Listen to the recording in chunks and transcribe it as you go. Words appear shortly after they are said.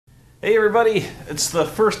Hey everybody, it's the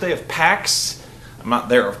first day of PAX. I'm not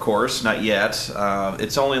there, of course, not yet.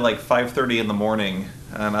 It's only like 5:30 in the morning,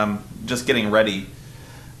 and I'm just getting ready.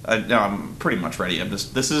 No, I'm pretty much ready.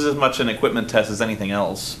 This is as much an equipment test as anything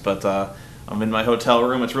else, but I'm in my hotel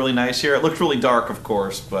room. It's really nice here. It looks really dark, of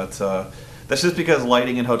course, but that's just because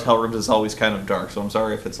lighting in hotel rooms is always kind of dark, so I'm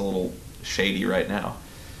sorry if it's a little shady right now.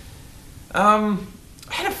 I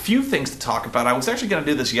had a few things to talk about. I was actually going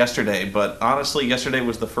to do this yesterday, but honestly, yesterday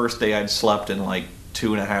was the first day I'd slept in like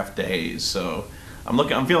 2.5 days. So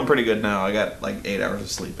I'm feeling pretty good now. I got like 8 hours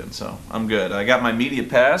of sleep in, so I'm good. I got my media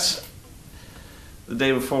pass the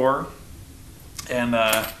day before, and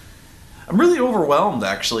I'm really overwhelmed.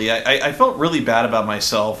 Actually, I felt really bad about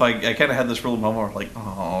myself. I kind of had this real moment where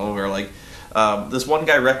this one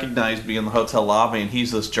guy recognized me in the hotel lobby, and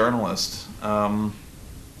he's this journalist.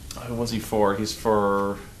 Who was he for? He's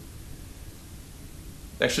for...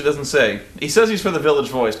 Actually, doesn't say. He says he's for the Village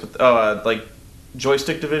Voice, but like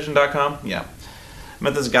joystickdivision.com. Yeah,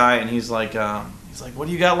 met this guy, and he's like, "What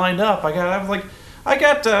do you got lined up?" I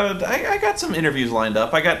got some interviews lined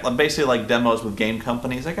up. I got basically like demos with game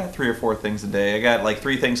companies. I got 3 or 4 things a day. I got like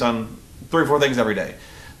 3 or 4 things every day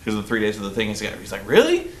because of the 3 days of the thing. He's like,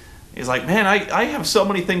 "Really?" He's like, "Man, I have so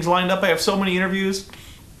many things lined up. I have so many interviews.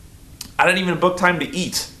 I didn't even book time to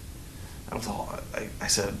eat." I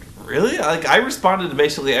said, really? I responded to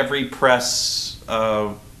basically every press.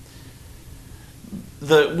 When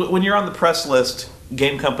you're on the press list,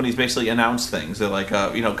 game companies basically announce things. They're like,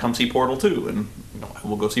 come see Portal 2, and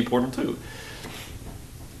we'll go see Portal 2.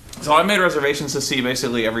 So I made reservations to see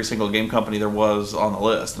basically every single game company there was on the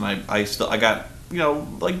list, and I got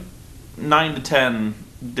like 9 to 10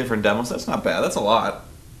 different demos. That's not bad. That's a lot.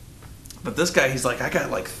 But this guy, he's like, I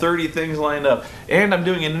got like 30 things lined up, and I'm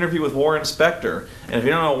doing an interview with Warren Spector. And if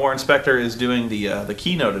you don't know, Warren Spector is doing the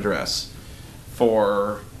keynote address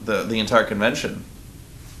for the entire convention.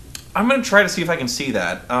 I'm going to try to see if I can see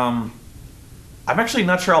that. I'm actually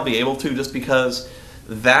not sure I'll be able to, just because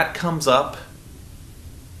that comes up.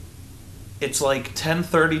 It's like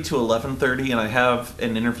 10:30 to 11:30, and I have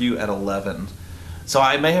an interview at 11. So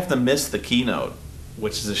I may have to miss the keynote,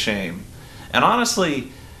 which is a shame. And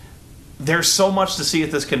honestly, there's so much to see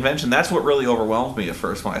at this convention. That's what really overwhelmed me at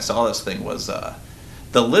first when I saw this thing, was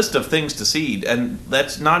the list of things to see. And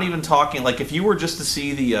that's not even talking, like, if you were just to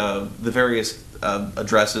see the various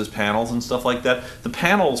addresses, panels, and stuff like that, the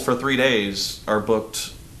panels for 3 days are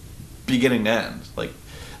booked beginning to end. Like,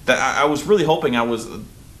 that, I was really hoping I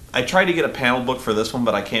tried to get a panel booked for this one,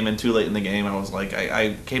 but I came in too late in the game.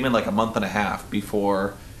 I came in like a month and a half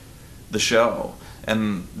before the show.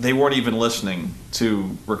 And they weren't even listening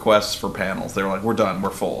to requests for panels. They were like, "We're done.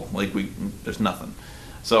 We're full. There's nothing."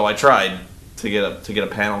 So I tried to get a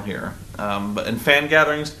panel here. But in fan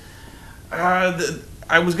gatherings,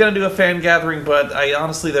 I was gonna do a fan gathering, but I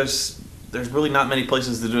honestly there's really not many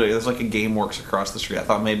places to do it. There's like a GameWorks across the street. I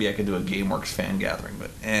thought maybe I could do a GameWorks fan gathering,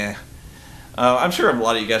 but I'm sure a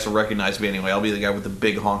lot of you guys will recognize me anyway. I'll be the guy with the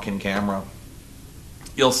big honking camera.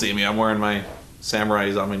 You'll see me. I'm wearing my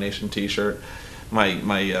Samurai Zombie Nation t-shirt.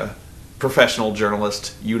 My professional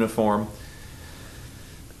journalist uniform.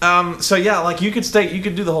 So yeah, like you could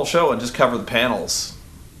do the whole show and just cover the panels.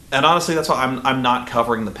 And honestly, that's why I'm not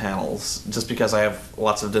covering the panels, just because I have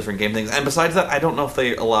lots of different game things. And besides that, I don't know if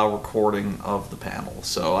they allow recording of the panels.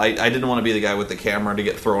 So I didn't want to be the guy with the camera to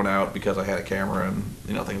get thrown out because I had a camera and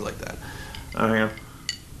things like that. And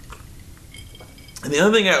the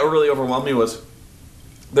other thing that really overwhelmed me was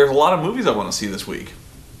there's a lot of movies I want to see this week.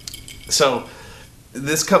 So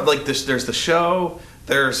there's the show,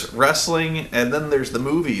 there's wrestling, and then there's the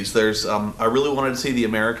movies. There's I really wanted to see The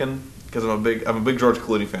American because I'm a big George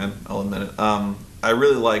Clooney fan. I'll admit it. I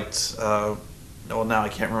really liked. Now I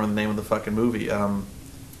can't remember the name of the fucking movie.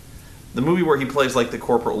 The movie where he plays like the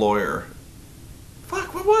corporate lawyer.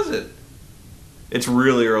 Fuck, what was it? It's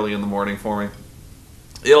really early in the morning for me.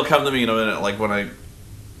 It'll come to me in a minute. Like when I.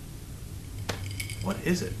 What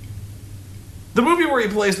is it? The movie where he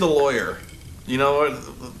plays the lawyer.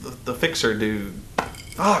 The fixer dude.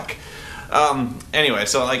 Fuck. Anyway,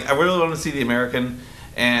 so like I really wanted to see The American,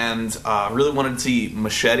 and really wanted to see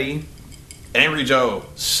Machete. Angry Joe,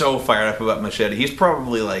 so fired up about Machete. He's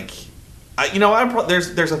probably like,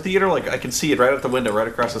 there's a theater, like I can see it right out the window, right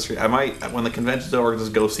across the street. I might, when the convention's over,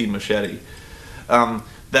 just go see Machete.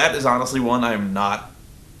 That is honestly one I'm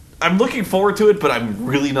looking forward to it, but I'm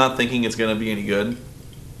really not thinking it's going to be any good.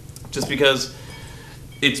 Just because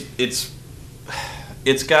it's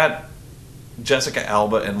got Jessica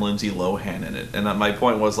Alba and Lindsay Lohan in it, and my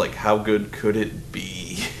point was like, how good could it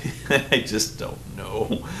be? I just don't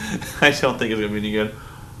know. I don't think it's gonna be any good.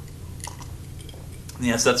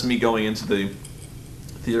 Yes, that's me going into the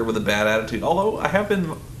theater with a bad attitude. Although I have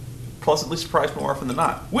been pleasantly surprised more often than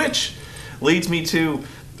not. Which leads me to,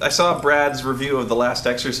 I saw Brad's review of The Last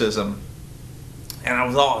Exorcism, and I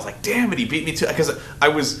was like, damn it, he beat me to, because I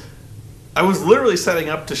was literally setting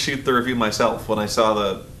up to shoot the review myself when I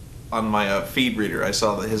saw on my feed reader, I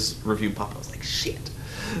saw his review pop. I was like, shit.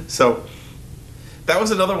 So that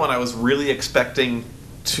was another one I was really expecting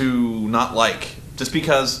to not like, just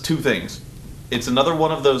because two things. It's another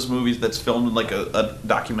one of those movies that's filmed in like a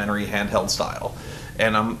documentary handheld style,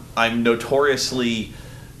 and I'm notoriously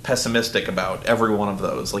pessimistic about every one of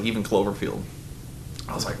those, like even Cloverfield.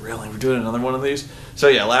 I was like, really, we're doing another one of these? So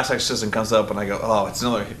yeah, Last Exorcism comes up, and I go, oh, it's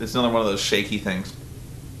another one of those shaky things.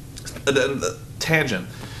 Tangent.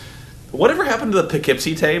 Whatever happened to the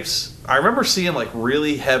Poughkeepsie tapes? I remember seeing like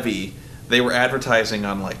really heavy. They were advertising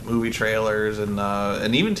on like movie trailers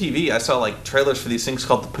and even TV. I saw like trailers for these things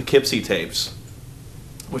called the Poughkeepsie tapes,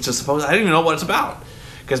 which is supposed, I didn't even know what it's about,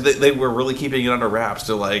 because they were really keeping it under wraps.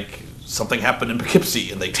 They're like, something happened in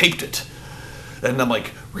Poughkeepsie and they taped it, and I'm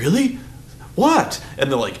like, really? What?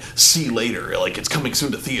 And they're like, see later, like it's coming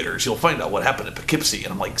soon to theaters, you'll find out what happened in Poughkeepsie.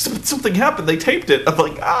 And I'm like, something happened, they taped it. I'm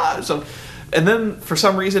like, so, and then for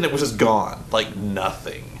some reason it was just gone, like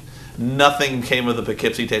nothing came of the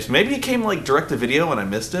Poughkeepsie tapes. Maybe it came like direct to video and I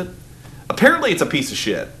missed it. Apparently it's a piece of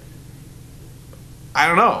shit. I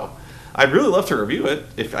don't know. I'd really love to review it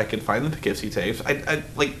if I could find the Poughkeepsie tapes. I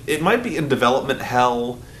like, it might be in development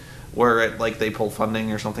hell where like they pulled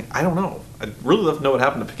funding or something. I don't know. I'd really love to know what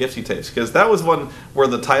happened to Poughkeepsie tapes, because that was one where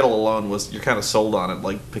the title alone was, you're kind of sold on it.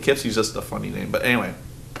 Like Poughkeepsie's just a funny name. But anyway,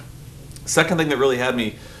 second thing that really had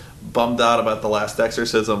me bummed out about The Last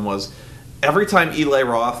Exorcism was every time Eli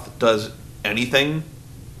Roth does anything,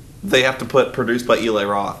 they have to put produced by Eli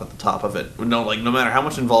Roth at the top of it. No, like no matter how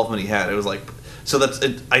much involvement he had, it was like, so that's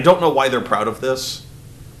it. I don't know why they're proud of this,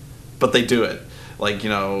 but they do it. Like, you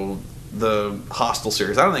know, the Hostel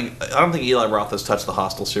series. I don't think Eli Roth has touched the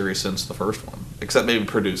Hostel series since the first one, except maybe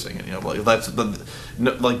producing it. You know, like that's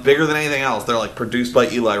like bigger than anything else. They're like produced by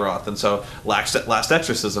Eli Roth, and so Last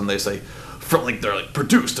Exorcism, they say they're like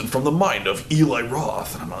produced and from the mind of Eli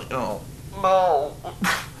Roth, and I'm like, oh no.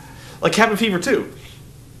 Like Cabin Fever 2.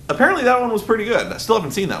 Apparently that one was pretty good. I still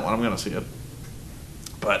haven't seen that one. I'm gonna see it,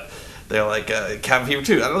 but they're like Cabin Fever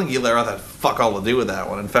 2. I don't think Eli Roth had fuck all to do with that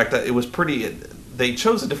one. In fact, it was pretty. They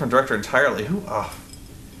chose a different director entirely.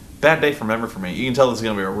 Bad day for memory for me. You can tell this is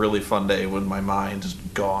going to be a really fun day when my mind is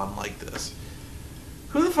gone like this.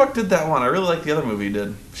 Who the fuck did that one? I really like the other movie he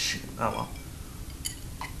did. Shit. Oh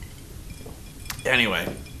well.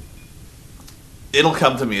 Anyway. It'll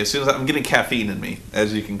come to me as soon as I'm getting caffeine in me,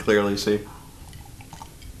 as you can clearly see.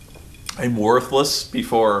 I'm worthless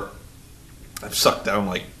before I've sucked down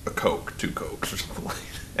like a Coke, 2 Cokes or something like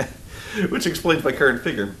that. Which explains my current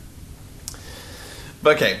figure.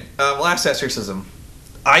 But okay, Last Exorcism.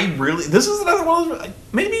 This is another one of those,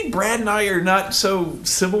 maybe Brad and I are not so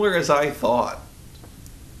similar as I thought.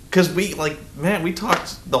 Because we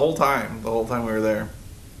talked the whole time we were there.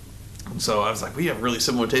 And so I was like, we have really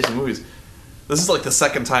similar taste in movies. This is like the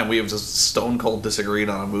second time we have just stone cold disagreed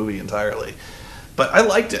on a movie entirely. But I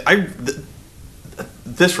liked it.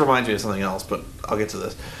 This reminds me of something else, but I'll get to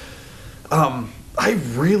this. I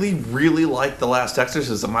really, really liked The Last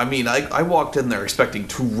Exorcism. I mean, I walked in there expecting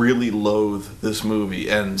to really loathe this movie,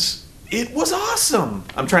 and it was awesome.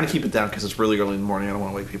 I'm trying to keep it down because it's really early in the morning. I don't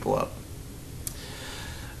want to wake people up.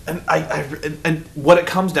 And and what it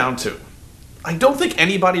comes down to, I don't think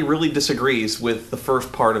anybody really disagrees with the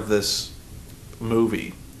first part of this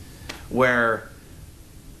movie, where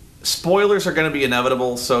spoilers are going to be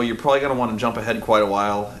inevitable, so you're probably going to want to jump ahead quite a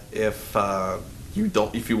while if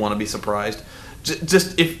you want to be surprised.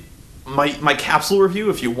 Just if my capsule review,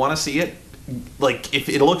 if you want to see it, like if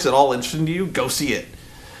it looks at all interesting to you, go see it,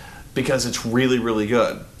 because it's really, really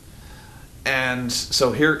good. And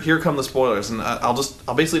so here come the spoilers, and I'll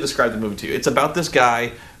basically describe the movie to you. It's about this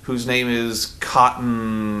guy whose name is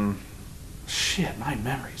Cotton. Shit, my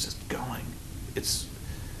memory's just going. It's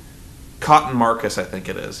Cotton Marcus, I think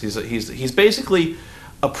it is. He's basically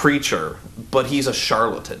a preacher, but he's a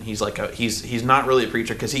charlatan. He's not really a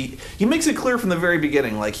preacher, because he makes it clear from the very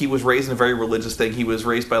beginning, like he was raised in a very religious thing. He was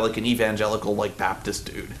raised by like an evangelical like Baptist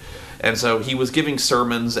dude, and so he was giving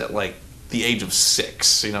sermons at like the age of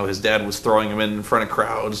 6. You know, his dad was throwing him in front of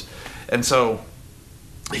crowds, and so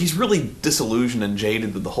he's really disillusioned and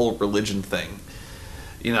jaded with the whole religion thing.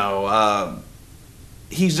 You know,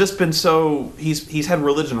 he's just been he's had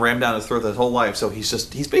religion rammed down his throat his whole life, so he's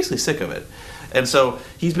basically sick of it. And so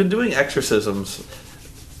he's been doing exorcisms,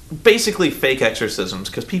 basically fake exorcisms,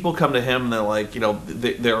 because people come to him and they're like, you know,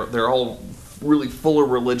 they're all really full of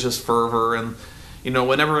religious fervor, and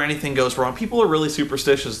whenever anything goes wrong, people are really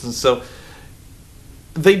superstitious, and so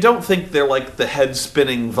they don't think they're like the head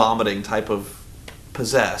spinning, vomiting type of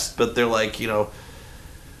possessed, but they're like,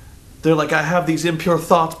 I have these impure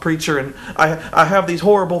thoughts, preacher, and I have these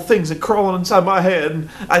horrible things that crawling inside my head, and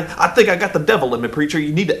I think I got the devil in me, preacher.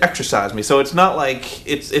 You need to exorcise me. So it's not like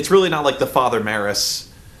it's really not like the Father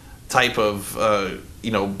Maris type of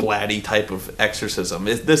blatty type of exorcism.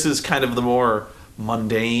 This is kind of the more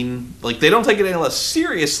mundane. Like, they don't take it any less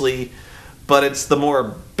seriously, but it's the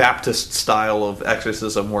more Baptist style of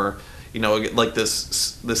exorcism where like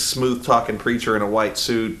this smooth talking preacher in a white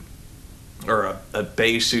suit or a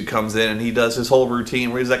beige suit comes in, and he does his whole routine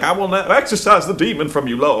where he's like, I will now exorcise the demon from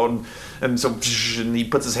you, Lord. And so and he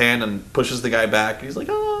puts his hand and pushes the guy back, and he's like,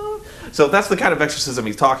 oh. So that's the kind of exorcism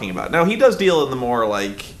he's talking about. Now, he does deal in the more,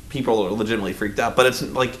 like, people are legitimately freaked out, but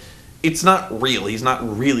it's not real. He's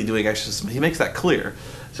not really doing exorcism. He makes that clear.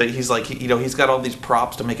 So he's like, he's got all these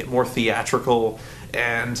props to make it more theatrical,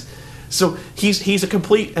 and so he's a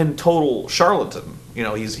complete and total charlatan.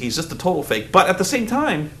 He's just a total fake. But at the same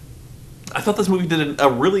time, I thought this movie did a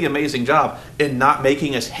really amazing job in not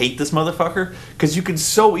making us hate this motherfucker, because you can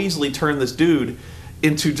so easily turn this dude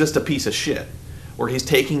into just a piece of shit, where he's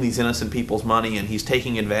taking these innocent people's money and he's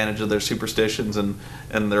taking advantage of their superstitions and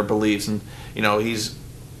their beliefs, and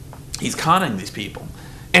he's conning these people,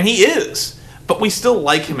 and he is, but we still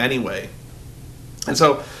like him anyway. And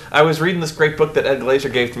so I was reading this great book that Ed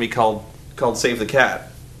Glazer gave to me called Save the Cat,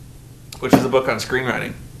 which is a book on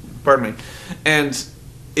screenwriting. Pardon me. And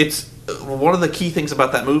it's one of the key things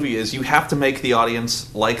about that movie is you have to make the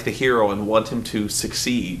audience like the hero and want him to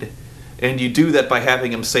succeed, and you do that by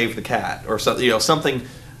having him save the cat, or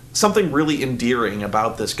something really endearing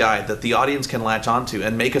about this guy that the audience can latch onto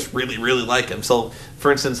and make us really, really like him. So,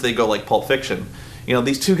 for instance, they go like Pulp Fiction.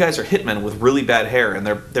 These two guys are hitmen with really bad hair, and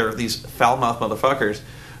they're these foul-mouthed motherfuckers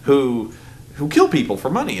who kill people for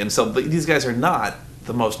money, and so these guys are not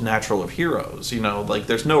the most natural of heroes. Like,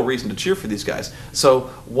 there's no reason to cheer for these guys. So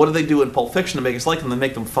what do they do in Pulp Fiction to make us like them? They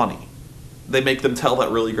make them funny. They make them tell that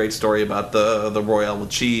really great story about the Royale with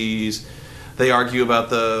cheese. They argue about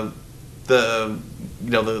the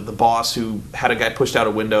boss who had a guy pushed out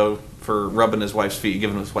a window for rubbing his wife's feet,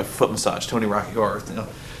 giving his wife a foot massage, Tony Rocky Horror.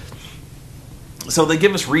 So they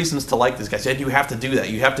give us reasons to like these guys, and you have to do that.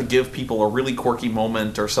 You have to give people a really quirky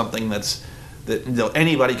moment or something that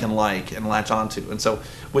anybody can like and latch onto. And so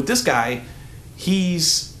with this guy,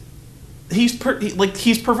 he's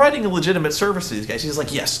providing a legitimate service to these guys. He's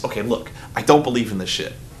like, yes, okay, look, I don't believe in this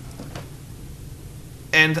shit,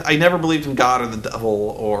 and I never believed in God or the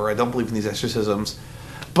devil, or I don't believe in these exorcisms,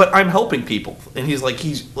 but I'm helping people. And he's like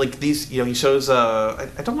these, he shows, I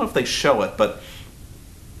don't know if they show it, but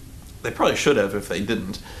they probably should have if they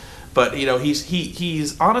didn't. But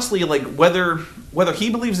he's honestly, like, whether he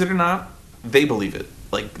believes it or not, they believe it.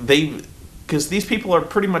 Like, because these people are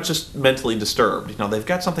pretty much just mentally disturbed. They've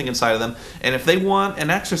got something inside of them, and if they want an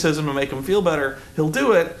exorcism to make them feel better, he'll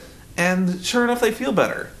do it, and sure enough, they feel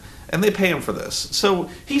better. And they pay him for this. So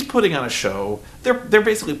he's putting on a show. They're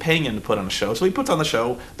basically paying him to put on a show. So he puts on the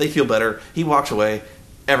show, they feel better, he walks away,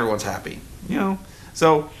 everyone's happy.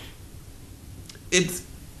 So it's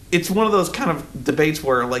one of those kind of debates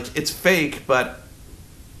where, like, it's fake, but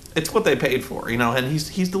it's what they paid for, and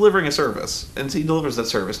he's delivering a service, and he delivers that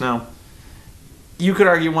service. Now, you could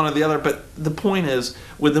argue one or the other, but the point is,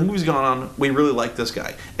 when the movie's going on, we really like this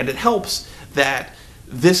guy. And it helps that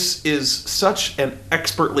this is such an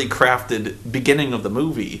expertly crafted beginning of the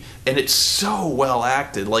movie, and it's so well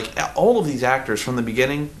acted. Like, all of these actors from the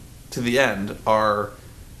beginning to the end are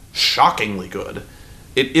shockingly good.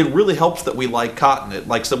 It really helps that we like Cotton. It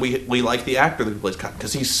likes that we like the actor that plays Cotton,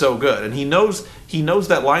 because he's so good, and he knows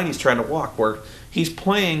that line he's trying to walk, where he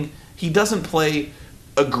doesn't play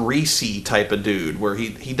a greasy type of dude, where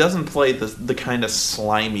he doesn't play the kind of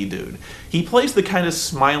slimy dude. He plays the kind of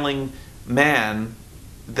smiling man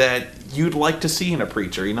that you'd like to see in a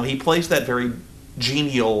preacher. He plays that very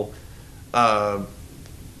genial,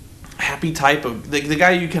 happy type of the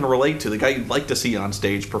guy you can relate to, the guy you'd like to see on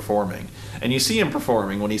stage performing. And you see him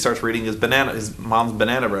performing when he starts reading his mom's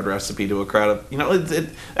banana bread recipe to a crowd of,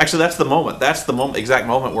 actually that's the moment. That's the exact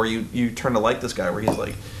moment where you turn to like this guy, where he's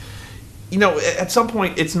like, at some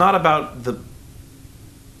point it's not about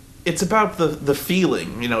it's about the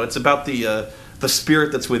feeling, it's about the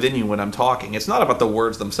spirit that's within you when I'm talking. It's not about the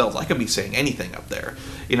words themselves. I could be saying anything up there.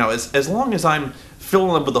 As long as I'm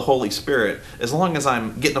filling them with the Holy Spirit, as long as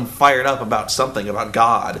I'm getting them fired up about something, about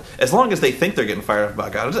God, as long as they think they're getting fired up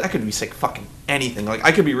about God, I could be saying fucking anything. Like,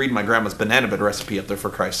 I could be reading my grandma's banana bread recipe up there, for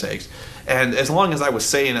Christ's sakes. And as long as I was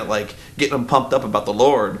saying it, like, getting them pumped up about the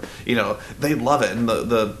Lord, you know, they love it. And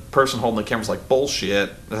the person holding the camera's like,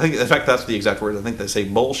 bullshit. I think, in fact, that's the exact word. I think they say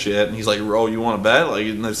bullshit. And he's like, oh, you want to bet? Like,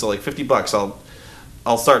 and it's like $50.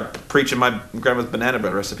 I'll start preaching my grandma's banana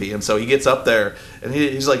bread recipe. And so he gets up there, and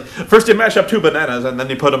he's like, first you mash up 2 bananas, and then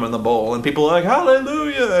you put them in the bowl. And people are like,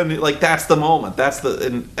 hallelujah! And, like, that's the moment.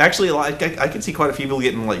 And actually, like, I can see quite a few people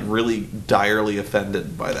getting, like, really direly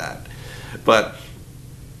offended by that. But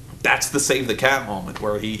that's the save the cat moment,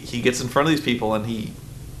 where he gets in front of these people, and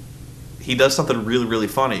he does something really, really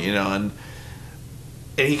funny, you know, and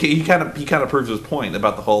he kind of proves his point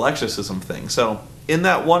about the whole exorcism thing. So in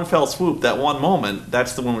that one fell swoop, that one moment,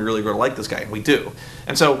 that's the one we really like this guy, and we do.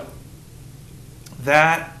 And so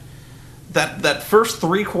that first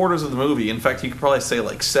 3/4 of the movie, in fact, you could probably say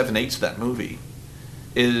like 7/8 of that movie,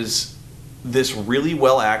 is this really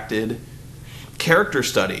well acted character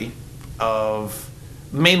study of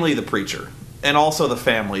mainly the preacher and also the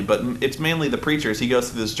family, but it's mainly the preacher as he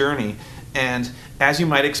goes through this journey. And as you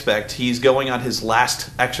might expect, he's going on his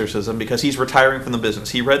last exorcism because he's retiring from the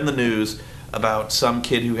business. He read in the news about some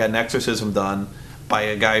kid who had an exorcism done by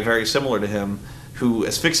a guy very similar to him who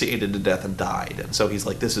asphyxiated to death and died. And so he's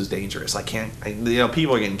like, this is dangerous.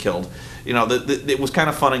 People are getting killed. You know, it was kind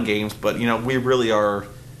of fun and games, but, you know, we really are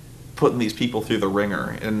putting these people through the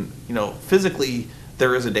ringer. And, you know, physically,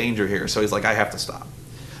 there is a danger here. So he's like, I have to stop.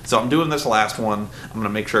 So I'm doing this last one. I'm going to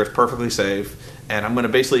make sure it's perfectly safe. And I'm going to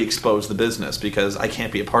basically expose the business because I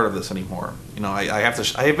can't be a part of this anymore. You know, I have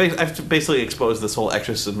to basically expose this whole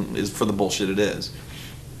exorcism is for the bullshit it is.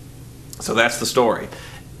 So that's the story.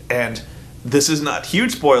 And this is not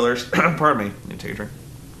huge spoilers. Pardon me. Let me take a drink.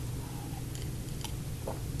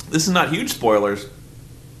 This is not huge spoilers.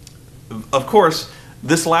 Of course,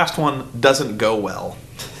 this last one doesn't go well.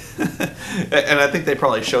 And I think they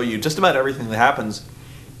probably show you just about everything that happens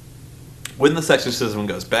when this exorcism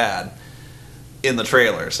goes bad in the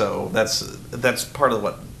trailer. So that's part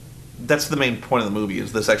of that's the main point of the movie,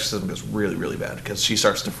 is this exorcism goes really, really bad because she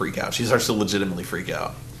starts to freak out. She starts to legitimately freak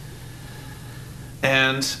out.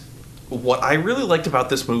 And what I really liked about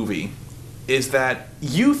this movie is that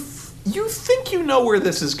you think you know where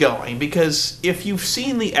this is going, because if you've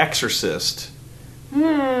seen The Exorcist,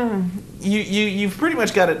 you've pretty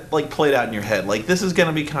much got it like played out in your head. Like, this is going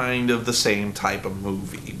to be kind of the same type of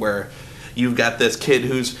movie where you've got this kid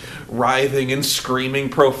who's writhing and screaming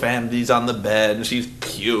profanities on the bed, and she's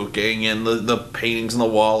puking, and the paintings on the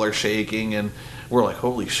wall are shaking, and we're like,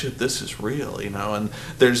 holy shit, this is real, you know? And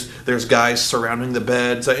there's guys surrounding the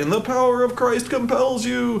bed saying, the power of Christ compels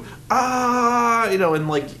you, you know, and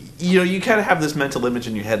like, you know, you kind of have this mental image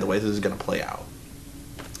in your head the way this is going to play out.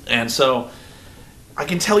 And so I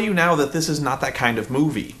can tell you now that this is not that kind of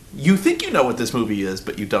movie. You think you know what this movie is,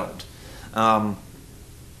 but you don't.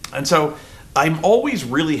 And so I'm always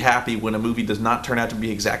really happy when a movie does not turn out to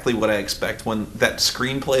be exactly what I expect, when that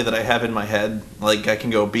screenplay that I have in my head, like I can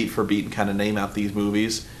go beat for beat and kind of name out these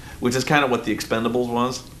movies, which is kind of what The Expendables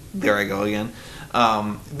was. There I go again.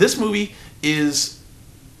 This movie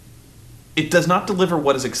it does not deliver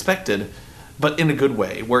what is expected, but in a good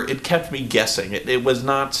way, where it kept me guessing. It was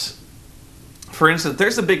not, for instance,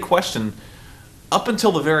 there's a big question up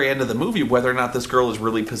until the very end of the movie whether or not this girl is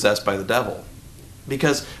really possessed by the devil.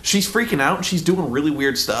 Because she's freaking out and she's doing really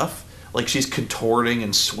weird stuff. Like, she's contorting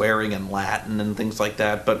and swearing in Latin and things like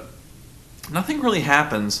that. But nothing really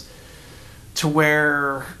happens to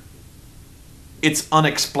where it's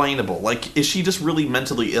unexplainable. Like, is she just really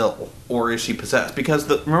mentally ill? Or is she possessed? Because,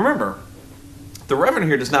 remember, the Reverend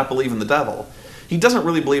here does not believe in the devil. He doesn't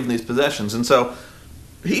really believe in these possessions. And so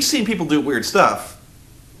he's seen people do weird stuff.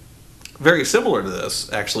 Very similar to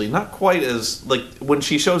this, actually. Not quite as, like, when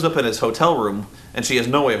she shows up in his hotel room and she has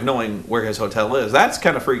no way of knowing where his hotel is. That's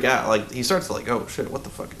kind of freak out. Like, he starts to like, oh shit, what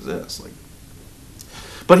the fuck is this? Like,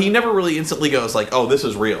 but he never really instantly goes like, oh, this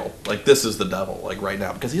is real. Like, this is the devil, like, right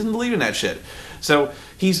now. Because he doesn't believe in that shit. So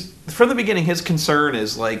he's, from the beginning, his concern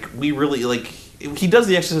is, like, we really, like, he does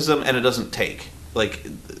the exorcism and it doesn't take. Like,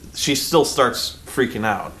 she still starts freaking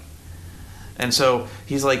out. And so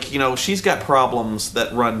he's like, you know, she's got problems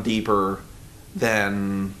that run deeper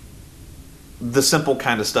than the simple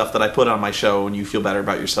kind of stuff that I put on my show and you feel better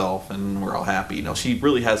about yourself and we're all happy. You know, she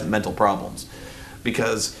really has mental problems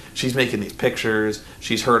because she's making these pictures,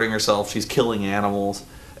 she's hurting herself, she's killing animals.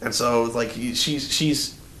 And so, like,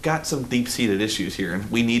 she's got some deep-seated issues here,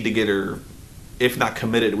 and we need to get her, if not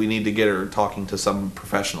committed, we need to get her talking to some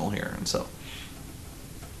professional here. And so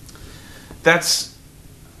that's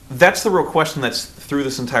the real question that's through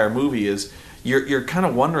this entire movie, is you're kind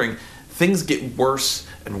of wondering, things get worse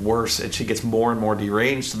and worse, and she gets more and more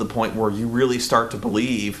deranged to the point where you really start to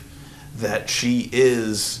believe that she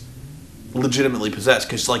is legitimately possessed.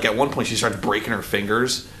 Because like at one point she starts breaking her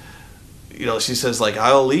fingers. You know, she says like,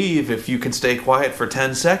 "I'll leave if you can stay quiet for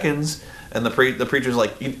 10 seconds." And the preacher's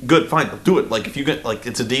like, "Good, fine, do it. Like if you get like,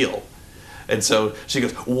 it's a deal." And so she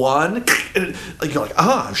goes, 1, and like, you're like,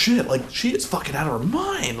 ah, shit, like she is fucking out of her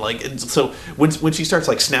mind. Like, and so when she starts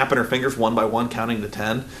like snapping her fingers one by one, counting to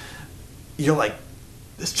 10, you're like,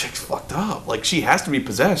 this chick's fucked up. Like she has to be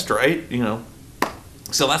possessed, right? You know.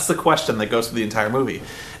 So that's the question that goes through the entire movie.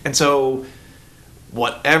 And so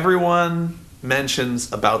what everyone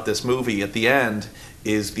mentions about this movie at the end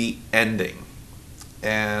is the ending.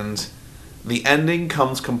 And the ending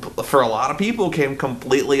comes, for a lot of people, came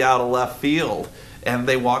completely out of left field. And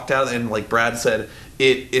they walked out, and like Brad said,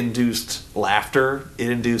 it induced laughter. It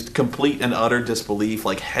induced complete and utter disbelief,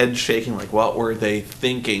 like head shaking, like what were they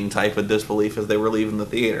thinking type of disbelief as they were leaving the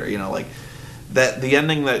theater. You know, like that the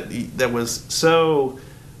ending that was so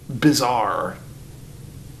bizarre.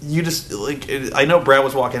 You just, like, I know Brad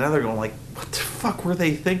was walking out there going like, what the fuck were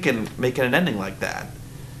they thinking making an ending like that?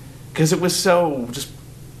 Because it was so just,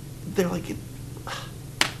 they're like,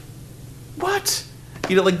 what?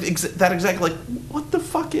 You know, like that exactly, like, what the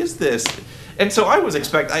fuck is this? And so I was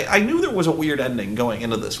I knew there was a weird ending going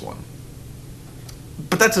into this one.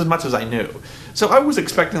 But that's as much as I knew. So I was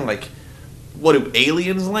expecting, like, what, do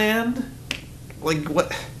aliens land? Like,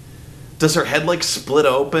 what? Does her head, like, split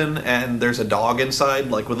open and there's a dog inside,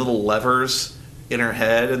 like, with little levers in her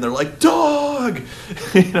head, and they're like, dog!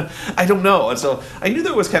 You know, I don't know. And so I knew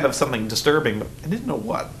there was kind of something disturbing, but I didn't know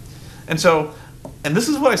what. And so, and this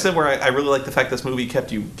is what I said where I really like the fact this movie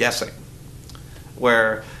kept you guessing.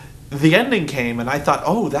 Where the ending came, and I thought,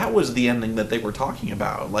 oh, that was the ending that they were talking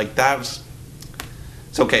about. Like, that was...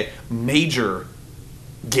 It's okay. Major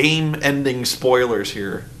game-ending spoilers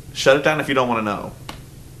here. Shut it down if you don't want to know.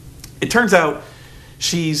 It turns out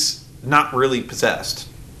she's not really possessed.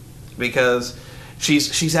 Because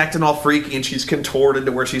she's acting all freaky, and she's contorted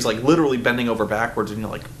to where she's, like, literally bending over backwards, and you're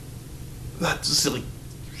like, that's silly.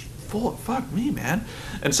 Fuck me, man.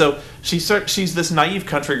 And so she's this naive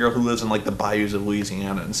country girl who lives in like the bayous of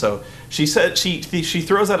Louisiana. And so she said she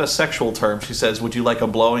throws out a sexual term. She says, "Would you like a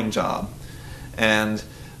blowing job?" And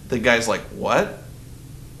the guy's like, "What?"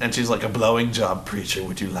 And she's like, "A blowing job, preacher.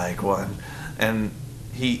 Would you like one?" And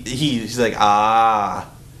he's like, "Ah,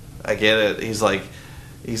 I get it." He's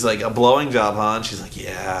like, "A blowing job, huh?" And she's like,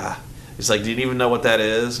 "Yeah." He's like, "Do you even know what that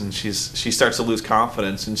is?" And she starts to lose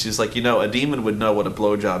confidence, and she's like, a demon would know what a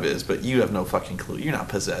blowjob is, but you have no fucking clue. You're not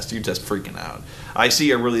possessed. You're just freaking out. I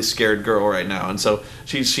see a really scared girl right now. And so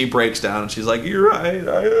she breaks down, and she's like, "You're right.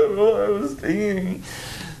 I don't know what I was thinking."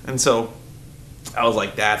 And so I was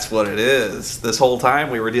like, that's what it is. This whole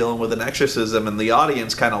time we were dealing with an exorcism, and the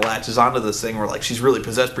audience kind of latches onto this thing. We're like, she's really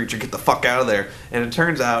possessed, preacher. Get the fuck out of there. And it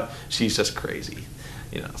turns out she's just crazy.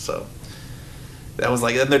 So... that was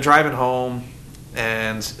like, and they're driving home,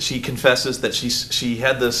 and she confesses that she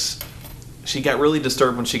got really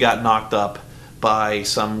disturbed when she got knocked up by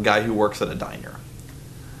some guy who works at a diner.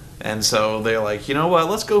 And so they're like, you know what,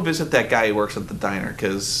 let's go visit that guy who works at the diner,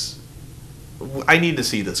 because I need to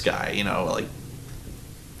see this guy, like,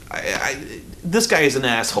 this guy is an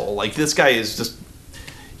asshole. Like, this guy is just,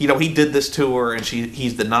 he did this to her, and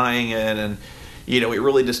he's denying it, and it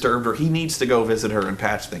really disturbed her. He needs to go visit her and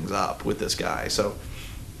patch things up with this guy. So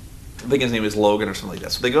I think his name is Logan or something like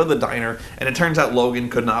that. So they go to the diner, and it turns out Logan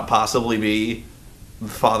could not possibly be the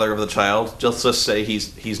father of the child. Just say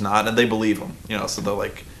he's not, and they believe him. So they're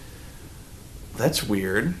like, that's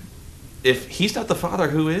weird. If he's not the father,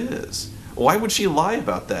 who is? Why would she lie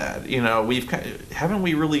about that? Haven't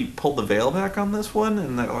we really pulled the veil back on this one?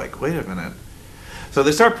 And they're like, wait a minute. So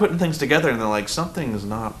they start putting things together, and they're like, something's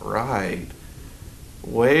not right.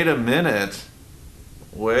 Wait a minute.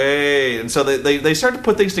 And so they start to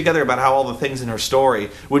put things together about how all the things in her story,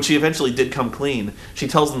 when she eventually did come clean, she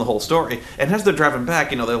tells them the whole story. And as they're driving back,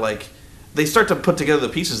 they're like, they start to put together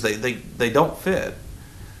the pieces. They don't fit.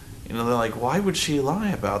 They're like, why would she lie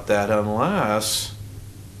about that unless...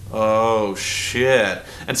 oh, shit.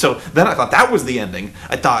 And so then I thought that was the ending.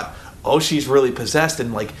 I thought, oh, she's really possessed,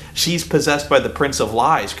 and like she's possessed by the Prince of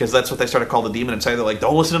Lies, because that's what they started to call the demon inside. They're like,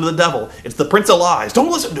 don't listen to the devil. It's the Prince of Lies.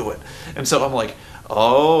 Don't listen to it. And so I'm like,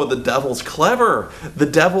 oh, the devil's clever. The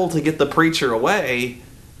devil, to get the preacher away,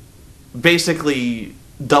 basically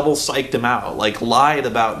double psyched him out, like lied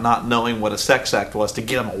about not knowing what a sex act was to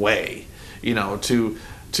get him away,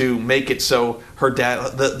 to make it so her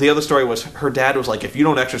dad, the other story was her dad was like, if you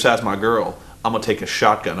don't exorcise my girl, I'm going to take a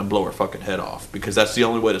shotgun and blow her fucking head off, because that's the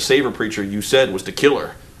only way to save her, preacher. You said was to kill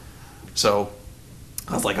her. So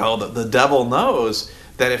I was like, oh, the devil knows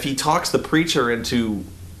that if he talks the preacher into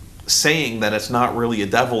saying that it's not really a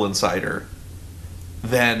devil inside her,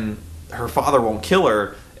 then her father won't kill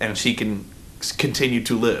her and she can continue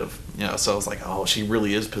to live. So I was like, oh, she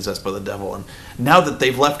really is possessed by the devil. And now that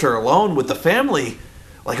they've left her alone with the family,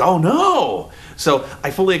 like, oh no. So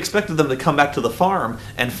I fully expected them to come back to the farm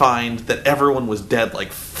and find that everyone was dead,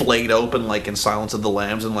 like flayed open, like in Silence of the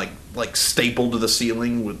Lambs, and like stapled to the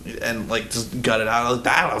ceiling and like just gutted out like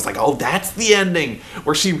that. I was like, oh, that's the ending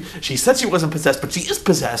where she said she wasn't possessed, but she is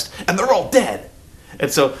possessed, and they're all dead. And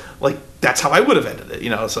so, like, that's how I would have ended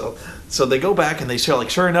it, So they go back and they show, like,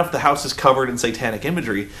 sure enough, the house is covered in satanic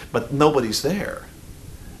imagery, but nobody's there.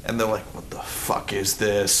 And they're like, what the fuck is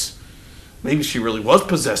this? Maybe she really was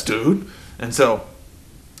possessed, dude. And so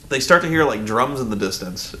they start to hear, like, drums in the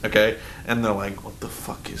distance, okay? And they're like, what the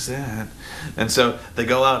fuck is that? And so they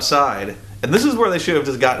go outside, and this is where they should have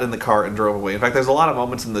just gotten in the car and drove away. In fact, there's a lot of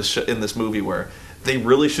moments in this movie where they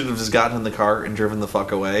really should have just gotten in the car and driven the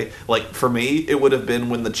fuck away. Like, for me, it would have been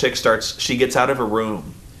when the chick she gets out of her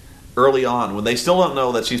room early on, when they still don't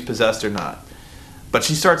know that she's possessed or not. But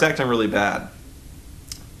she starts acting really bad.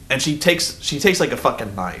 And she takes like a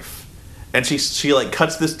fucking knife. And she like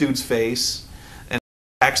cuts this dude's face and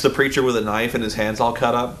attacks the preacher with a knife and his hand's all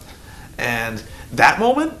cut up. And that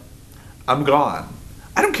moment, I'm gone.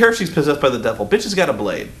 I don't care if she's possessed by the devil. Bitch has got a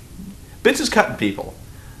blade. Bitch is cutting people.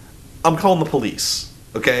 I'm calling the police,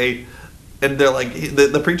 okay? And they're like,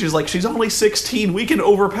 the preacher's like, she's only 16, we can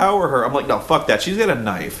overpower her. I'm like, no, fuck that, she's got a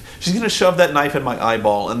knife. She's gonna shove that knife in my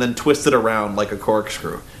eyeball and then twist it around like a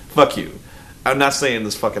corkscrew. Fuck you. I'm not staying in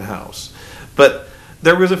this fucking house. But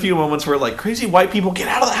there was a few moments where, like, crazy white people, get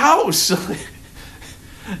out of the house!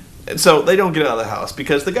 And so they don't get out of the house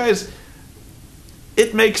because the guys,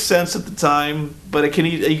 it makes sense at the time, but you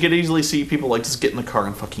can easily see people, like, just get in the car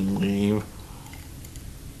and fucking leave.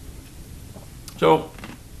 So,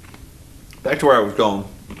 back to where I was going.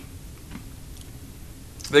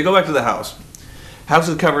 They go back to the house. House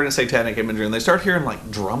is covered in satanic imagery, and they start hearing, like,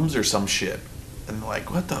 drums or some shit. And they're like,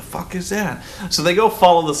 what the fuck is that? So they go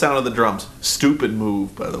follow the sound of the drums. Stupid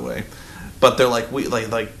move, by the way. But they're like,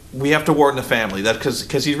 we have to warn the family. That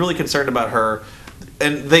because he's really concerned about her.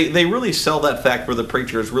 And they really sell that fact where the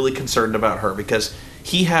preacher is really concerned about her because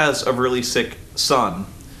he has a really sick son.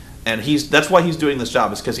 And that's why he's doing this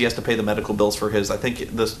job, is because he has to pay the medical bills for his. I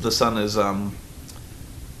think the son is I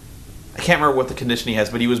can't remember what the condition he has,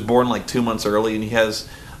 but he was born like 2 months early, and he has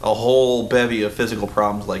a whole bevy of physical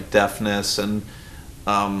problems like deafness and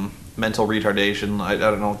mental retardation. I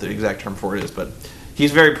don't know what the exact term for it is, but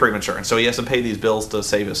he's very premature, and so he has to pay these bills to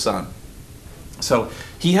save his son. So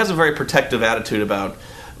he has a very protective attitude about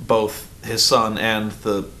both his son and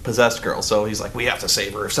the possessed girl. So he's like, we have to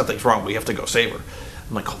save her. If something's wrong, we have to go save her.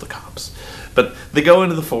 I'm like, call the cops. But they go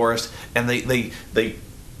into the forest, and they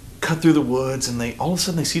cut through the woods, and all of a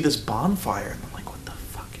sudden they see this bonfire, and I'm like, what the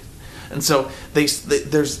fuck is... And so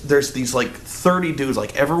there's these like 30 dudes,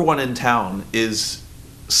 like everyone in town is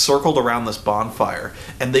circled around this bonfire,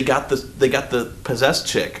 and they got the possessed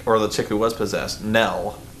chick, or the chick who was possessed,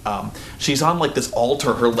 Nell. She's on like this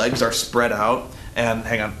altar, her legs are spread out, and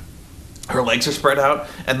her legs are spread out,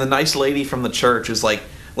 and the nice lady from the church is like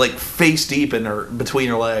face deep between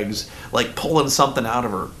her legs, like pulling something out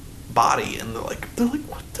of her body, and they're like,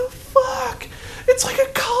 what the fuck? It's like a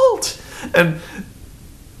cult. And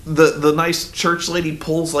the nice church lady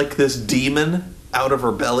pulls like this demon out of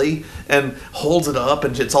her belly and holds it up,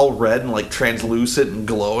 and it's all red and like translucent and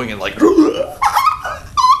glowing and like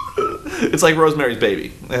it's like Rosemary's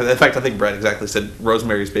Baby. In fact, I think Brad exactly said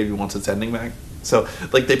Rosemary's Baby wants its ending back. So,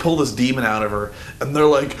 like, they pull this demon out of her, and they're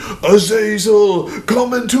like, Azazel,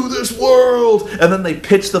 come into this world! And then they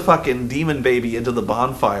pitch the fucking demon baby into the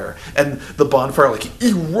bonfire, and the bonfire, like,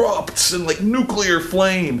 erupts in, like, nuclear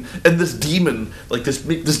flame, and this demon, like,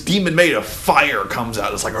 this demon made of fire comes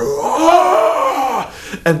out. It's like, ah!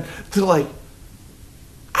 And they're like,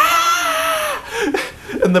 ah!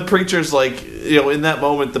 And the preacher's like, in that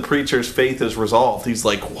moment, the preacher's faith is resolved. He's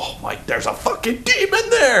like, whoa, there's a fucking demon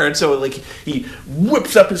there. And so, like, he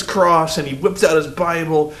whips up his cross, and he whips out his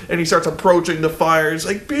Bible, and he starts approaching the fire. He's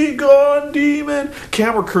like, be gone, demon.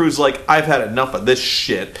 Camera crew's like, I've had enough of this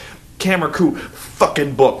shit. Camera crew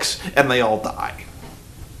fucking books, and they all die.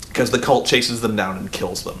 Because the cult chases them down and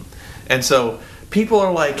kills them. And so, people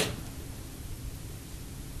are like,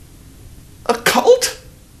 a cult?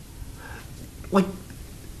 Like,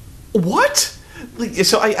 what? Like,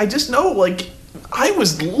 so I just know, like, I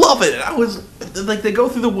was loving it. I was like, they go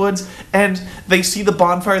through the woods and they see the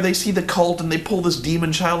bonfire, they see the cult, and they pull this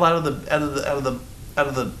demon child out of out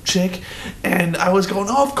of the chick, and I was going,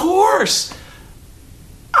 oh, of course.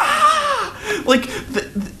 Like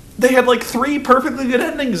they had like 3 perfectly good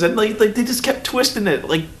endings, and like they just kept twisting it.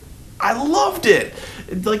 Like I loved it.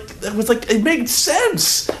 It made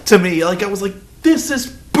sense to me. Like I was like, this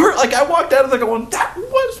is like I walked out of there going, that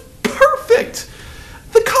was perfect.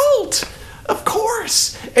 The cult, of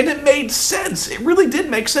course, and it made sense. It really did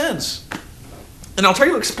make sense. And I'll try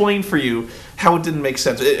to explain for you how it didn't make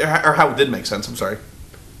sense, or how it did make sense. I'm sorry,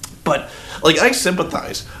 but like I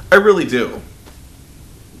sympathize. I really do.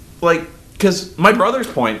 Like, because my brother's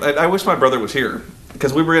point, I wish my brother was here,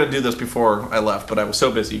 because we were going to do this before I left, but I was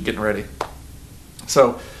so busy getting ready.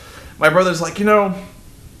 So, my brother's like,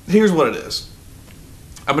 here's what it is.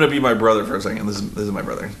 I'm going to be my brother for a second. This is my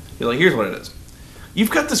brother. He's like, here's what it is.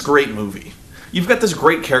 You've got this great movie. You've got this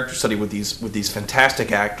great character study with these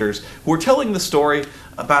fantastic actors who are telling the story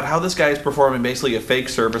about how this guy is performing basically a fake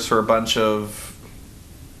service for a bunch of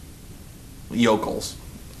yokels,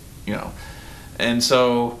 And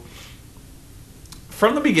so,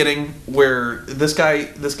 from the beginning, where this guy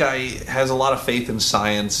has a lot of faith in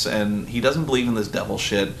science, and he doesn't believe in this devil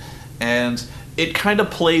shit, and it kind of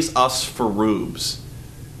plays us for rubes.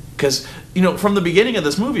 Because, from the beginning of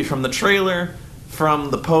this movie, from the trailer, from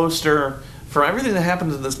the poster, from everything that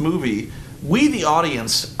happens in this movie, we, the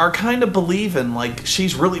audience, are kind of believing, like,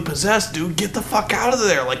 she's really possessed, dude, get the fuck out of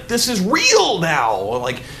there, like, this is real now,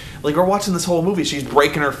 like we're watching this whole movie, she's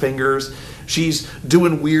breaking her fingers, she's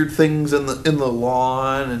doing weird things in the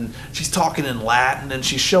lawn, and she's talking in Latin, and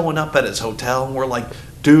she's showing up at his hotel, and we're like,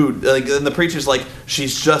 dude, like, and the preacher's like,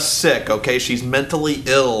 she's just sick, okay, she's mentally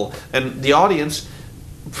ill, and the audience,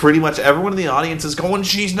 pretty much everyone in the audience is going,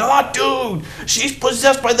 she's not, dude, she's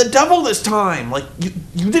possessed by the devil this time, like,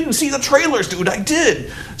 you didn't see the trailers, dude, I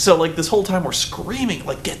did, so, like, this whole time we're screaming,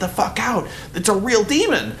 like, get the fuck out, it's a real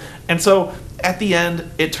demon, and so, at the end,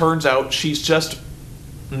 it turns out she's just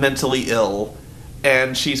mentally ill,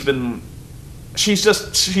 and she's really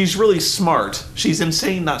smart. She's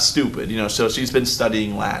insane, not stupid, so she's been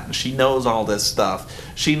studying Latin. She knows all this stuff.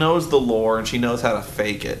 She knows the lore, and she knows how to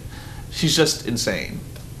fake it. She's just insane.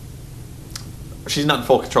 She's not in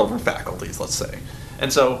full control of her faculties, let's say.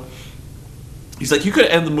 And so, he's like, you could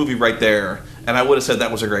end the movie right there, and I would have said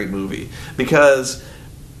that was a great movie. Because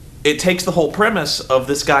it takes the whole premise of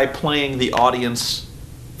this guy playing the audience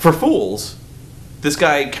for fools. This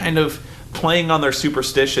guy kind of playing on their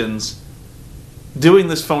superstitions, doing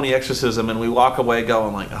this phony exorcism, and we walk away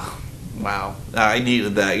going like, oh, wow, I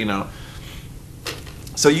needed that,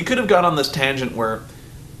 So you could have gone on this tangent where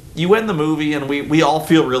you end the movie and we all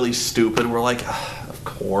feel really stupid. We're like, oh, of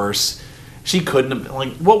course. She couldn't have,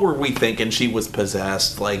 like, what were we thinking? She was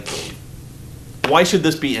possessed. Like, why should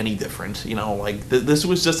this be any different? Like, this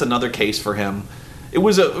was just another case for him. It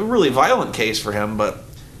was a really violent case for him, but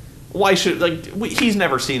why should, he's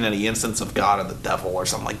never seen any instance of God or the devil or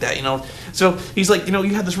something like that, So he's like,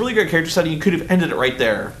 you had this really great character study, you could have ended it right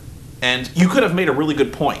there. And you could have made a really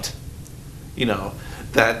good point,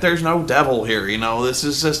 that there's no devil here, this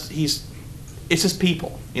is just, it's just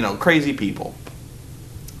people, crazy people.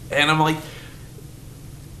 And I'm like,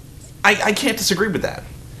 I can't disagree with that.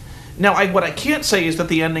 Now, what I can't say is that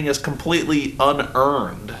the ending is completely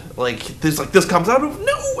unearned. This comes out of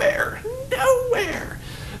nowhere.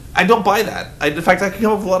 I don't buy that. In fact, I can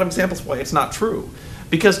come up with a lot of examples why it's not true.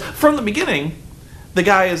 Because from the beginning, the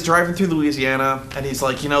guy is driving through Louisiana, and he's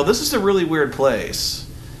like, this is a really weird place.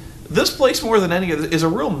 This place, more than any other, is a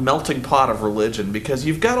real melting pot of religion, because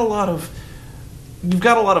you've got a lot of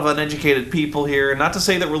uneducated people here. Not to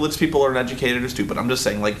say that religious people are uneducated or stupid. I'm just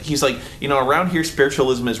saying, he's like, around here,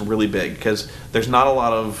 spiritualism is really big, because there isn't a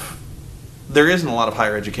lot of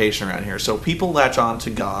higher education around here. So people latch on to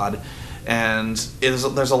God. And there's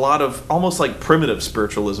a lot of almost like primitive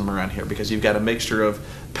spiritualism around here, because you've got a mixture of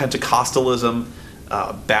Pentecostalism,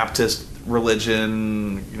 Baptist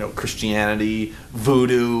religion, Christianity,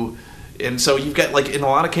 voodoo, and so you've got, in a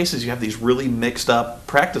lot of cases, you have these really mixed up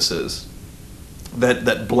practices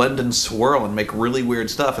that blend and swirl and make really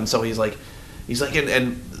weird stuff. And so he's like,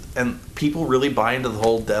 and people really buy into the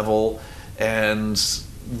whole devil and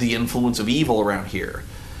the influence of evil around here.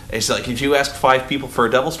 It's like, if you ask 5 people for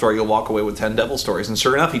a devil story, you'll walk away with 10 devil stories. And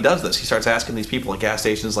sure enough, he does this. He starts asking these people at gas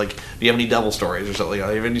stations, like, do you have any devil stories or something? Do you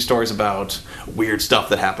have any stories about weird stuff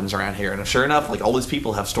that happens around here? And sure enough, all these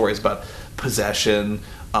people have stories about possession,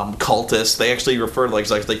 cultists. They actually refer to, like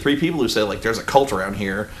 3 people who say, there's a cult around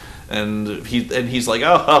here. And he's like,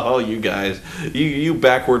 oh, you guys, you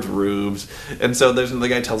backwards rubes. And so the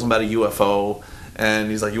guy tells him about a UFO.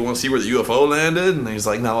 And he's like, you want to see where the UFO landed? And he's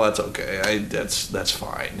like, no, that's okay. That's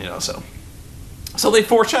fine, so. So they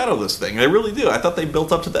foreshadow this thing. They really do. I thought they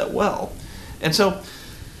built up to that well. And so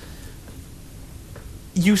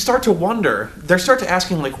you start to wonder, they start to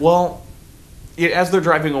asking, like, well, as they're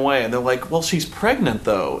driving away, and they're like, well, she's pregnant,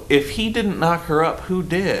 though. If he didn't knock her up, who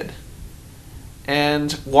did?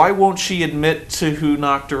 And why won't she admit to who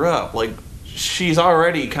knocked her up? Like, she's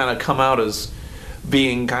already kind of come out as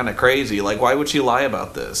being kind of crazy. Like, why would she lie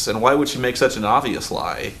about this? And why would she make such an obvious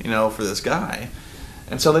lie, for this guy?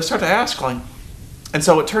 And so they start to ask, like, and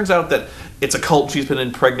so it turns out that it's a cult. She's been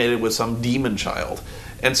impregnated with some demon child.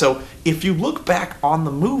 And so if you look back on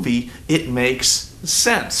the movie, it makes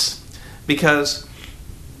sense. Because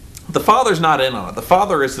the father's not in on it. The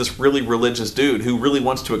father is this really religious dude who really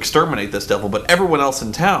wants to exterminate this devil, but everyone else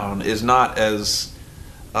in town is not as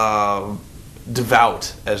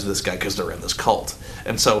devout as this guy because they're in this cult.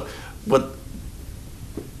 And so what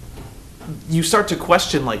you start to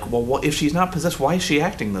question, like, well, if she's not possessed, why is she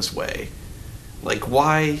acting this way? Like,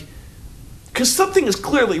 why? Because something is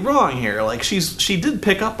clearly wrong here. Like, she did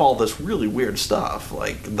pick up all this really weird stuff,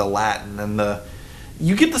 like the Latin and the...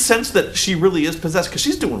 You get the sense that she really is possessed because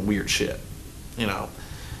she's doing weird shit,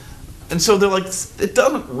 And so they're like, it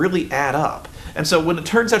doesn't really add up. And so when it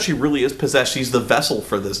turns out she really is possessed, she's the vessel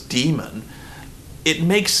for this demon, it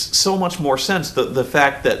makes so much more sense, the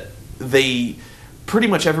fact that pretty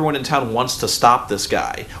much everyone in town wants to stop this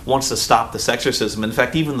guy, wants to stop this exorcism. In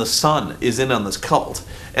fact, even the son is in on this cult,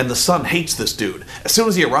 and the son hates this dude. As soon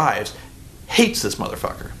as he arrives, hates this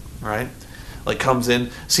motherfucker, right? Like, comes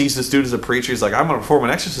in, sees this dude as a preacher. He's like, I'm going to perform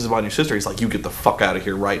an exorcism on your sister. He's like, you get the fuck out of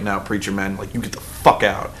here right now, preacher man. Like, you get the fuck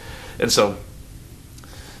out. And so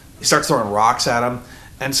he starts throwing rocks at him.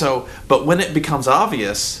 And so, but when it becomes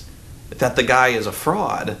obvious that the guy is a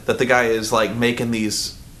fraud, that the guy is, like, making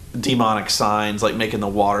these demonic signs, like making the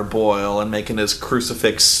water boil and making his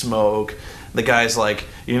crucifix smoke, the guy's like,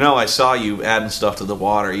 I saw you adding stuff to the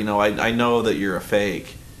water. I know that you're a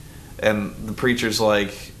fake. And the preacher's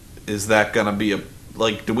like, is that gonna be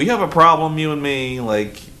do we have a problem, you and me?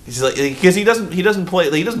 Like, he's like, because he doesn't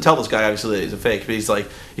tell this guy obviously that he's a fake, but he's like,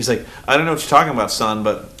 I don't know what you're talking about, son,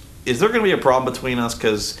 but is there gonna be a problem between us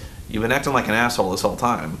because you've been acting like an asshole this whole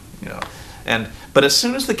time, But as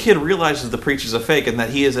soon as the kid realizes the preacher's a fake and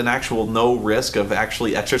that he is in actual no risk of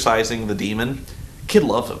actually exorcising the demon, kid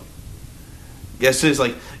loves him. Yes, it's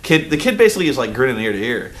like the kid basically is like grinning ear to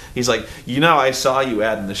ear. He's like, I saw you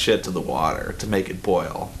adding the shit to the water to make it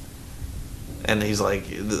boil. And he's like,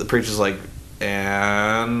 the preacher's like,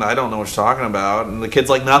 and I don't know what you're talking about. And the kid's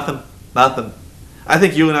like, nothing. I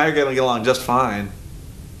think you and I are going to get along just fine.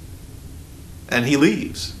 And he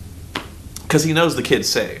leaves. Because he knows the kid's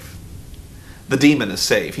safe. The demon is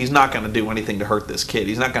safe. He's not going to do anything to hurt this kid.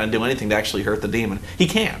 He's not going to do anything to actually hurt the demon. He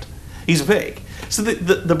can't. He's fake. So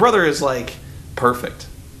the brother is like, perfect.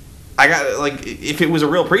 If it was a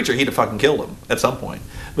real preacher, he'd have fucking killed him at some point.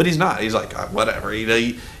 But he's not. He's like, whatever.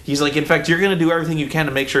 He's like, in fact, you're going to do everything you can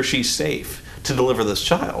to make sure she's safe to deliver this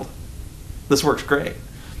child. This works great.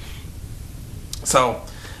 So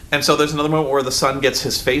there's another moment where the son gets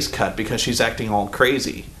his face cut because she's acting all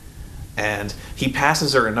crazy. And he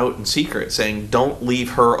passes her a note in secret saying, don't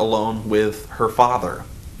leave her alone with her father.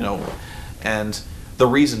 And the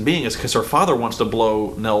reason being is because her father wants to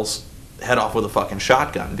blow Nell's head off with a fucking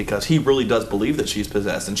shotgun because he really does believe that she's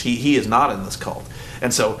possessed and he is not in this cult.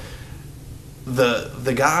 And so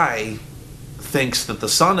the guy thinks that the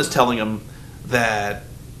son is telling him that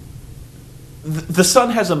the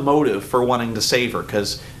son has a motive for wanting to save her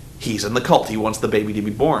because he's in the cult. He wants the baby to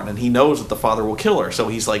be born and he knows that the father will kill her. So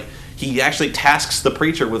he's like, he actually tasks the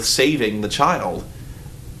preacher with saving the child.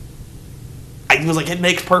 I was like, it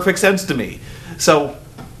makes perfect sense to me. So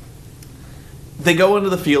they go into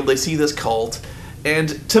the field, they see this cult,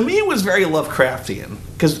 and to me it was very Lovecraftian.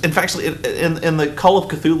 Because, in fact, in the Call of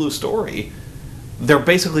Cthulhu story, there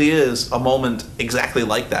basically is a moment exactly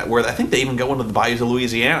like that, where I think they even go into the bayous of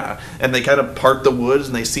Louisiana, and they kind of part the woods,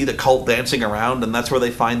 and they see the cult dancing around, and that's where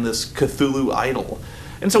they find this Cthulhu idol.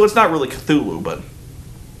 And so it's not really Cthulhu, but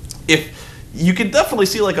you can definitely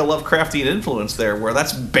see like a Lovecraftian influence there, where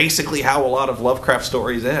that's basically how a lot of Lovecraft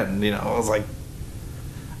stories end. I was like,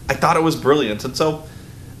 I thought it was brilliant. And so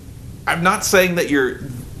I'm not saying that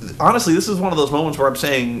honestly, this is one of those moments where I'm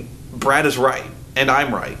saying Brad is right and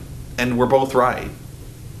I'm right and we're both right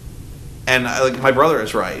and my brother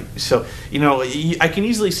is right. So I can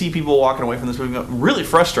easily see people walking away from this movie really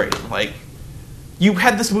frustrated. Like, you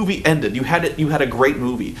had this movie ended, you had a great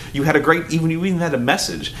movie, you even had a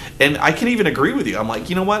message, and I can even agree with you. I'm like,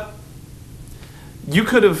 you know what, you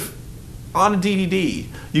could have, on a DVD,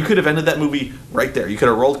 you could have ended that movie right there. You could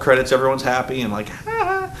have rolled credits, everyone's happy, and like,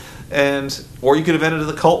 Or you could have ended it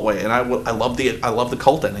the cult way, and I love the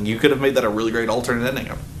cult ending. You could have made that a really great alternate ending.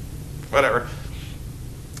 Whatever.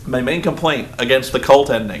 My main complaint against the cult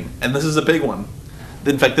ending, and this is a big one,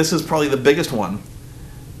 in fact this is probably the biggest one,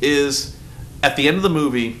 is at the end of the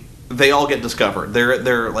movie they all get discovered.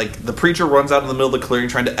 They're like, the preacher runs out in the middle of the clearing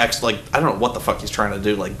trying to I don't know what the fuck he's trying to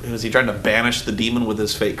do. Like, is he trying to banish the demon with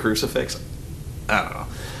his fake crucifix? I don't know.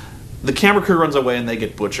 The camera crew runs away and they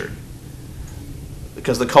get butchered.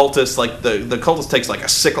 Because the cultist, the cultist takes like a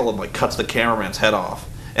sickle and cuts the cameraman's head off.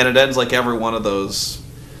 And it ends like every one of those.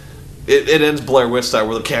 It ends Blair Witch style,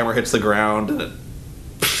 where the camera hits the ground and it,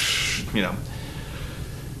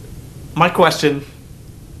 My question: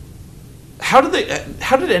 How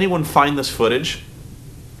did anyone find this footage?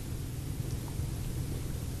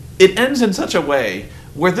 It ends in such a way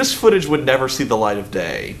where this footage would never see the light of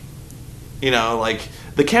day.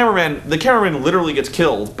 The cameraman literally gets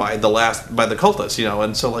killed by the cultist,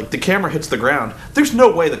 and so the camera hits the ground. There's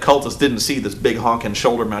no way the cultist didn't see this big honking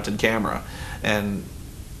shoulder-mounted camera. And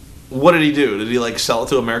what did he do? Did he sell it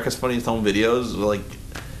to America's Funniest Home Videos?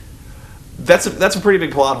 That's a pretty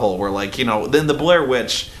big plot hole. Where then the Blair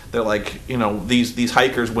Witch, they're these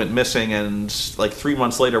hikers went missing, and 3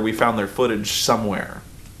 months later we found their footage somewhere.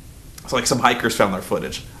 It's some hikers found their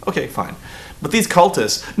footage. Okay, fine. But these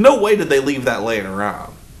cultists, no way did they leave that laying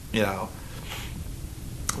around.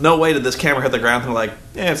 No way did this camera hit the ground and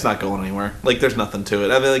they're it's not going anywhere. There's nothing to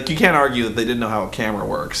it. I mean, you can't argue that they didn't know how a camera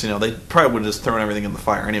works. They probably would have just thrown everything in the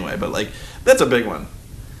fire anyway. But that's a big one.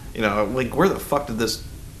 Where the fuck did this?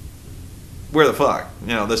 Where the fuck?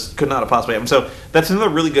 This could not have possibly happened. So that's another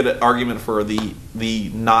really good argument for the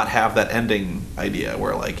not have that ending idea,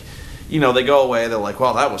 where they go away. They're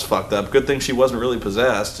well, that was fucked up. Good thing she wasn't really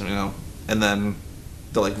possessed. And then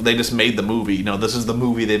they just made the movie. This is the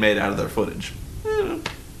movie they made out of their footage.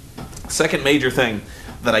 Second major thing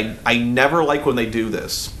that I never like when they do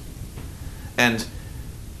this, and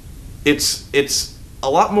it's a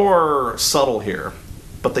lot more subtle here,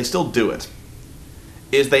 but they still do it,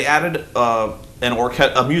 is they added a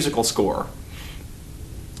musical score.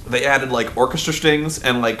 They added orchestra strings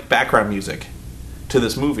and background music to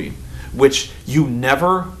this movie, which you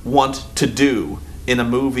never want to do in a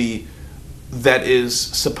movie that is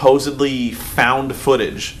supposedly found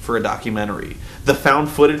footage for a documentary. The found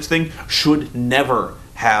footage thing should never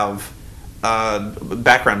have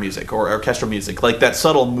background music or orchestral music, that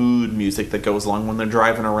subtle mood music that goes along when they're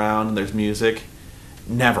driving around and there's music.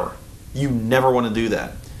 Never. You never want to do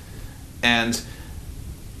that. And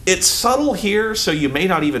it's subtle here, so you may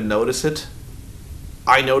not even notice it.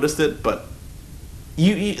 I noticed it, but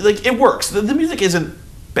it works. The music isn't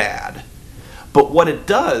bad. But what it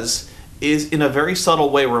does is, in a very subtle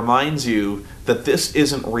way, reminds you that this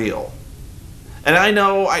isn't real. And I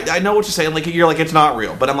know what you're saying. You're it's not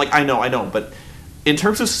real. But I'm I know. But in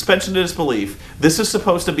terms of suspension of disbelief, this is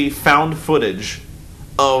supposed to be found footage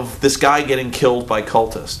of this guy getting killed by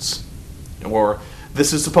cultists. Or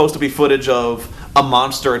this is supposed to be footage of a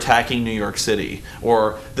monster attacking New York City.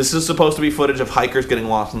 Or this is supposed to be footage of hikers getting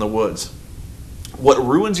lost in the woods. What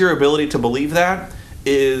ruins your ability to believe that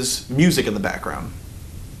is music in the background.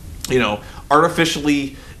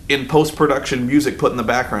 Artificially, in post-production, music put in the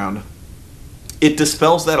background. It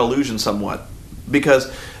dispels that illusion somewhat,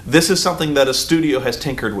 because this is something that a studio has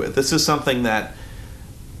tinkered with. This is something that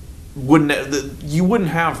you wouldn't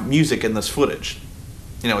have music in this footage.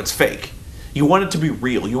 It's fake. You want it to be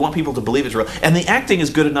real. You want people to believe it's real. And the acting is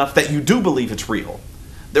good enough that you do believe it's real.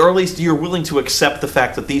 Or at least you're willing to accept the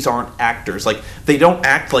fact that these aren't actors. They don't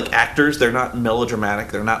act like actors. They're not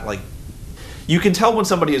melodramatic. They're not You can tell when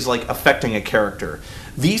somebody is affecting a character.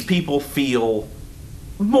 These people feel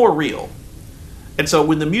more real. And so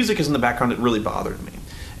when the music is in the background, it really bothered me.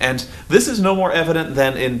 And this is no more evident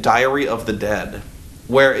than in Diary of the Dead,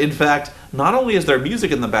 where, in fact, not only is there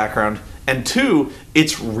music in the background, and two,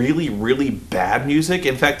 it's really, really bad music.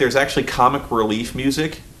 In fact, there's actually comic relief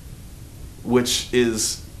music, which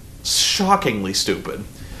is shockingly stupid.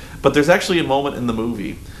 But there's actually a moment in the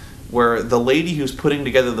movie where the lady who's putting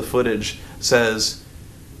together the footage says,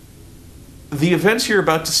 "The events you're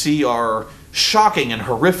about to see are shocking and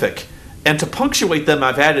horrific, and to punctuate them,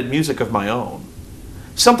 I've added music of my own."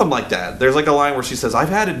 Something like that. There's a line where she says,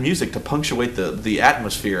 "I've added music to punctuate the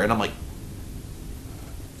atmosphere," and I'm like,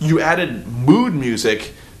 you added mood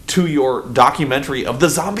music to your documentary of the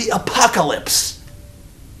zombie apocalypse.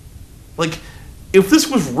 If this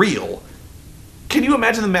was real, can you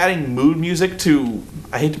imagine them adding mood music to,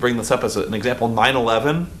 I hate to bring this up as an example,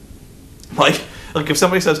 9/11? If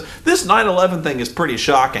somebody says, "This 9/11 thing is pretty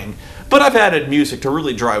shocking, but I've added music to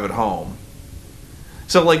really drive it home."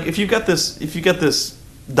 So if you got this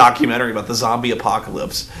documentary about the zombie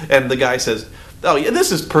apocalypse, and the guy says, "Oh yeah,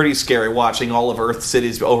 this is pretty scary watching all of Earth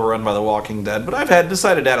cities overrun by the Walking Dead, but I've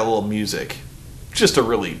decided to add a little music, just to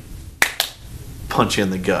really punch you in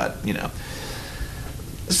the gut, you know."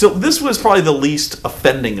 So this was probably the least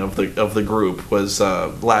offending of the group, was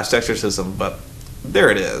Last Exorcism, but there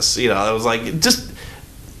it is. You know, I was like, just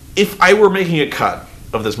if I were making a cut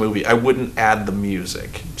of this movie, I wouldn't add the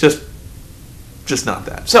music. Just not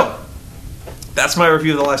that. So that's my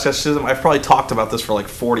review of The Last Exorcism. I've probably talked about this for like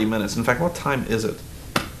 40 minutes. In fact, what time is it?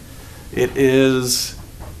 It is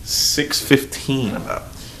 6:15 about.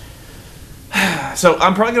 So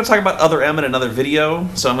I'm probably going to talk about Other M in another video,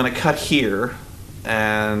 so I'm going to cut here.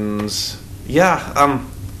 And yeah,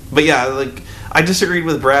 but yeah, like, I disagreed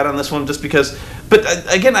with Brad on this one just because, but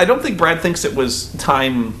again, I don't think Brad thinks it was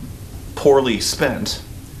time poorly spent.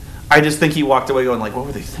 I just think he walked away going like, what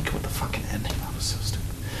were they thinking with the fucking ending? That was so stupid.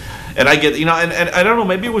 And I get, you know, and I don't know,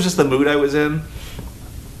 maybe it was just the mood I was in,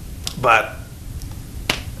 but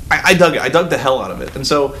I dug it. I dug the hell out of it. And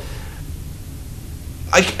so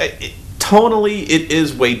tonally, it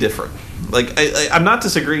is way different. Like, I'm not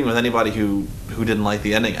disagreeing with anybody who didn't like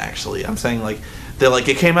the ending, actually. I'm saying, like, they're like,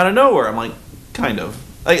 it came out of nowhere. I'm like, kind of.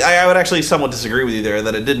 I would actually somewhat disagree with you there,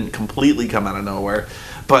 that it didn't completely come out of nowhere.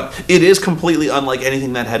 But it is completely unlike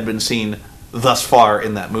anything that had been seen thus far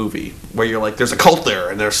in that movie, where you're like, there's a cult there,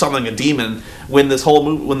 and there's something, a demon, when this whole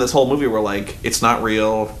movie we're like, it's not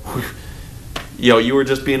real. Yo, you were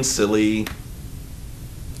just being silly.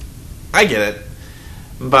 I get it.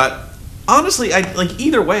 But honestly,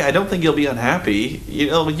 either way, I don't think you'll be unhappy. You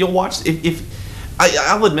know, you'll watch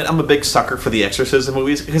I'll admit I'm a big sucker for the Exorcism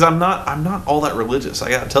movies, because I'm not all that religious,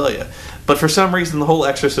 I gotta tell you. But for some reason, the whole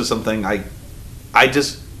Exorcism thing, I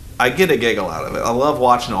get a giggle out of it. I love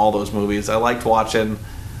watching all those movies. I liked watching,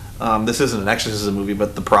 this isn't an Exorcism movie,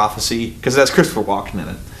 but The Prophecy, because that's Christopher Walken in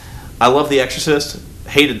it. I love The Exorcist,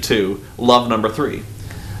 hated 2, love number 3.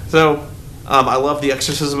 So I love The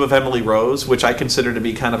Exorcism of Emily Rose, which I consider to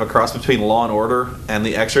be kind of a cross between Law and Order and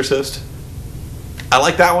The Exorcist. I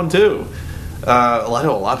like that one too. I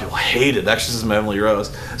know a lot of people hated Exorcism of Emily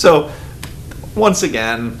Rose. So, once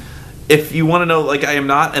again, if you want to know, like, I am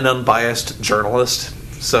not an unbiased journalist,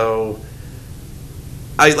 so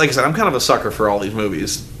like I said, I'm kind of a sucker for all these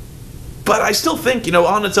movies. But I still think, you know,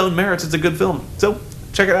 on its own merits, it's a good film. So,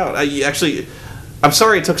 check it out. I'm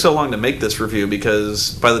sorry it took so long to make this review,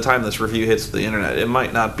 because by the time this review hits the internet, it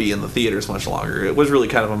might not be in the theaters much longer. It was really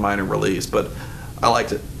kind of a minor release, but I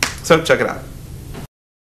liked it. So, check it out.